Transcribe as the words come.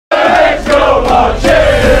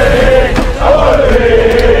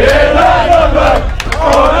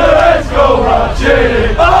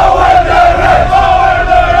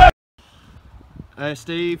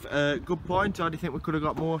Steve, good point, or do you think we could have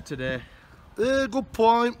got more today? Good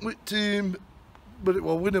point with team, but it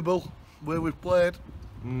was winnable where we played.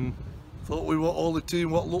 Thought we were all the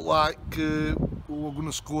team what looked like we were going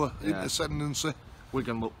to score in the ascendancy.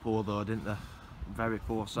 Wigan looked poor though, didn't they? Very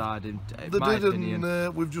poor side in they my did, opinion.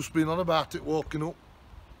 And we've just been on about it walking up.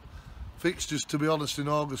 Fixtures, to be honest, in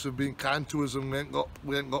August have been kind to us, and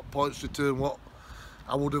we ain't got points to turn what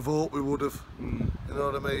I would have hoped we would have. You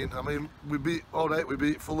know what I mean? I mean, we beat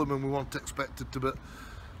Fulham and we weren't expected to, but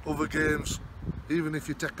other games, even if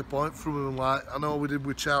you take a point from them, like I know we did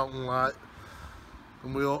with Charlton, like,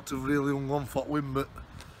 and we ought to have really hung on for win, but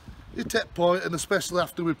you take point, and especially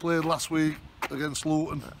after we played last week against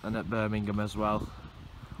Luton and at Birmingham as well.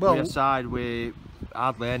 Well, we're a side with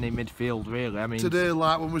hardly any midfield really. I mean, today,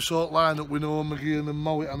 like when we saw it line up with Noah McGeehan and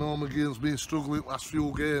Mowat, I know McGeehan's been struggling the last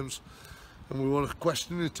few games, and we were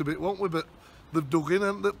questioning it a bit, weren't we? But they've dug in,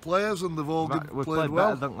 haven't they, players, and they've all played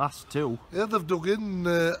well. Better than last two. Yeah, they've dug in.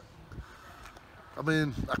 I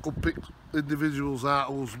mean, I could pick individuals out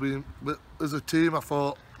who's been, but as a team, I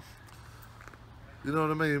thought, you know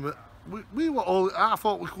what I mean. But we were all. I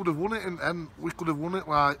thought we could have won it, and we could have won it.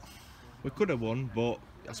 Like we could have won, but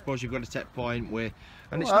I suppose you've got to take point with,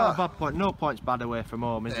 and it's not a bad point. No point's bad away from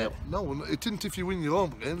home, is it? No, it isn't if you win your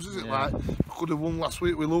home games, is it? Like we could have won last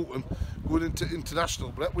week with Luton, going into international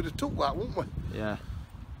break. We'd have took that, wouldn't we? Yeah.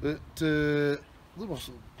 But there was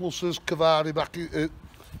pluses. Cavari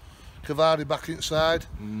back inside,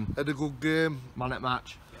 had a good game. Man at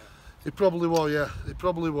match. He probably was, yeah. He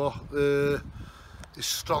probably was. He's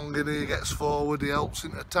strong and he gets forward. He helps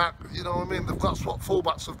in attack. You know what I mean? That's what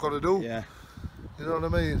fullbacks have got to do. Yeah. You know what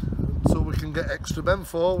I mean? So we can get extra men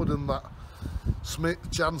forward and that. Smith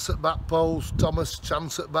chance at back post. Thomas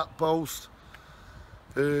chance at back post.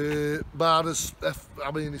 Bardas,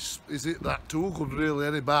 I mean, is it that too good really?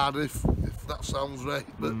 Any Barda, if that sounds right.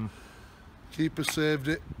 But keeper saved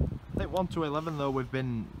it. I think 1 to 11 though we've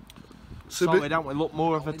been solid, haven't we? Look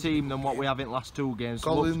more of a team than what we have in the last two games.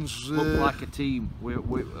 Collins looked like a team.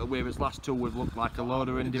 Whereas last two we've looked like a load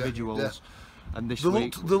of individuals, and this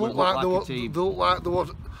week they look like a team. They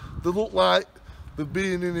look like they've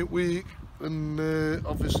been in it week, and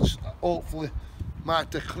obviously, hopefully, my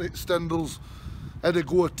technique Stendel's had a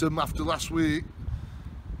go at them after last week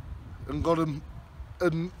and got them.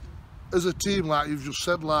 And as a team, like you've just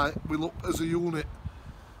said, like we look as a unit.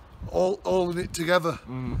 All in it together,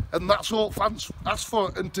 and that's all fans ask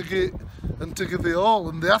for, and to give the all,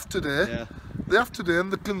 and they have today. They have today,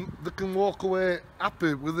 and they can walk away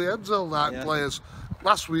happy with the heads held like players.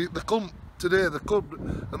 Last week they couldn't, today they could,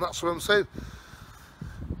 and that's what I'm saying.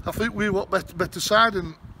 I think we were better side,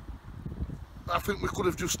 and I think we could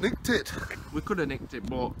have just nicked it. We could have nicked it,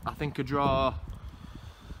 but I think a draw.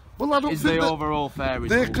 Well, I don't is think the overall fair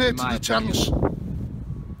result. They created the chance.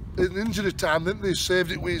 In injury time, didn't they?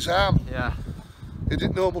 Saved it with his arm. Yeah. He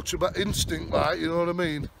didn't know much about instinct, like, you know what I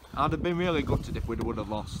mean? I'd have been really gutted if we would have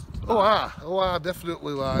lost. I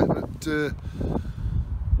definitely, like, but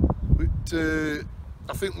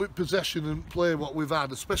I think with possession and play what we've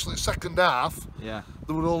had, especially second half, there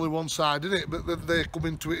were only one side in it, but then they come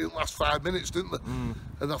into it in the last 5 minutes, didn't they?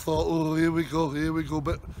 And I thought, oh, here we go,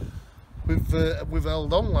 but we've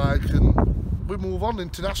held on, like, and we move on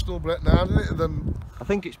international break now, isn't it? And then I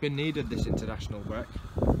think it's been needed, this international break.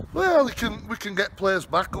 Well, we can get players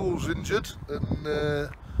back who's injured, and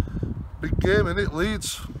big game in it,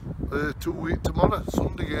 Leeds 2 weeks tomorrow,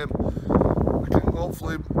 Sunday game. We can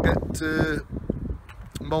hopefully get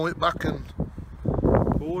Mowat back and.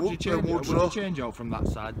 But would you change out from that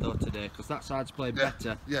side though today? Because that side's played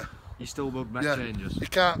better. Yeah. You still would make changes. You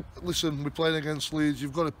can't listen. We're playing against Leeds.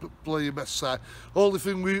 You've got to play your best side. Only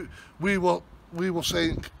thing we were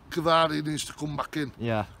saying Cavari needs to come back in.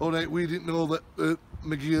 Yeah. All right. We didn't know that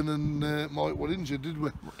McGeehan and Mowat were injured, did we?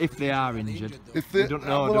 If they are injured. If they, we don't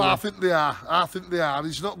know. Well, I think they are. I think they are.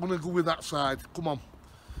 He's not going to go with that side. Come on.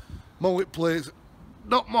 Mowat plays.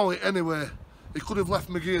 Not Mowat anyway. He could have left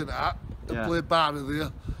McGeehan out and played Barnsley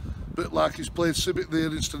there. But like he's played Civic there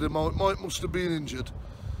instead of Mowat. Mowat must have been injured.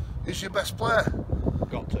 He's your best player.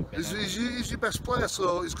 Got to be. He's your best player,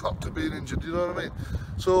 so he's got to be injured, you know what I mean?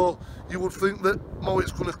 So you would think that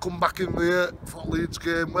Mowat's going to come back in there for Leeds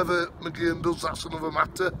game. Whether McGeehan does, that's another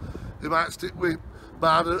matter. He might stick with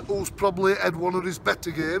Barnsley, who's probably had one of his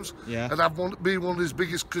better games and I've been one of his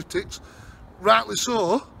biggest critics. Rightly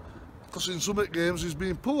so, because in some games he's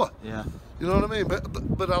been poor. Yeah. You know what I mean?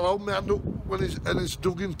 But I'll hold my hand up when he's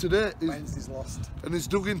dug in today. Wednesday's lost. And he's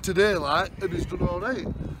dug in today, like, and he's done all right.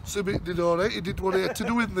 Civic did all right. He did what he had to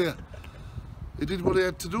do in there.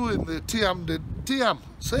 Tiam did. Tiam,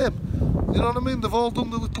 same. You know what I mean? They've all done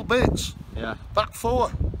the little bits. Yeah. Back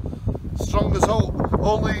four, strong as hope.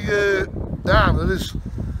 Only Darner is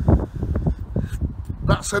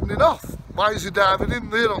that's sending off. Why is he diving in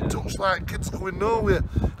there on touch like kids going nowhere?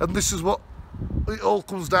 And this is what it all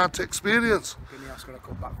comes down to experience.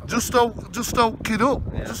 Just don't kid up.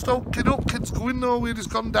 Yeah. Just don't kid up. Kids going nowhere. He's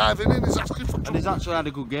gone diving in. He's asking for trouble. And he's actually had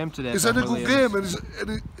a good game today. He's had a good game,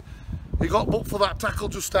 and he got booked for that tackle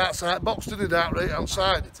just outside box, didn't he? That right hand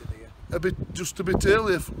side. Just a bit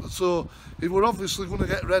earlier. So he were obviously going to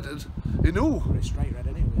get redded. He knew. Straight red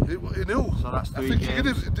anyway. He knew. So that's 3 I think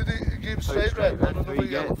games. He gave him straight red.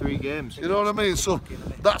 3 games. You know what I mean? So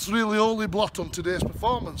that's really only blot on today's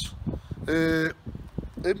performance. Him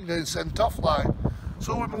getting sent off like.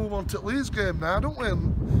 So we move on to Leeds game now, don't we?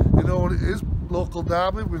 And you know what it is, local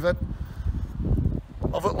derby. We've had,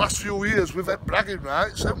 over the last few years, we've had bragging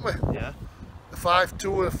rights, haven't we? Yeah. A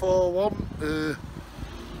 5-2 and a 4-1.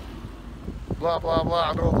 Blah blah blah.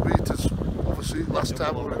 I know the beaters. Obviously, last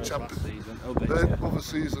time we were in champions. Other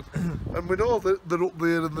season. And we know that they're up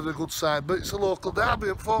there and they're a good side, but it's a local derby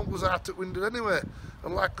and form was out at Wigan anyway.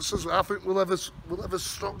 And like I says, I think we'll have a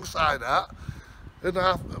strong side out. And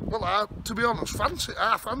to be honest,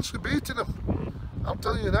 I fancy beating them. I'm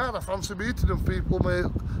telling you now, I fancy beating them. People may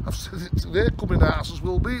have said it today coming out, says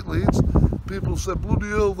we'll beat Leeds. People say bloody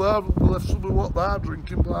hell, we'll have some of what they're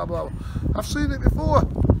drinking, blah blah. I've seen it before.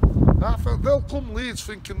 They'll come Leeds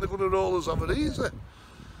thinking they're going to roll us over easy.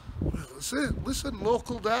 Listen,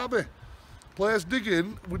 local derby. Players dig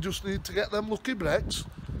in, we just need to get them lucky breaks.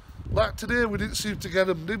 Like today, we didn't seem to get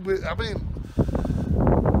them, did we? I mean,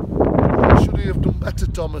 should he have done better,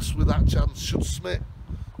 Thomas, with that chance? Should Smith?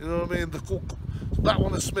 You know what I mean? The cook. That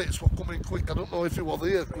one of Smith's were coming quick. I don't know if he was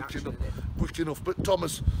there quick enough, but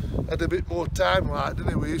Thomas had a bit more time, like, didn't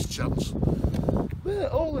he, with his chance? Yeah,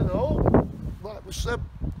 all in all, like we said,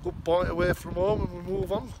 good point away from home, and we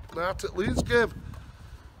move on now to Leeds game.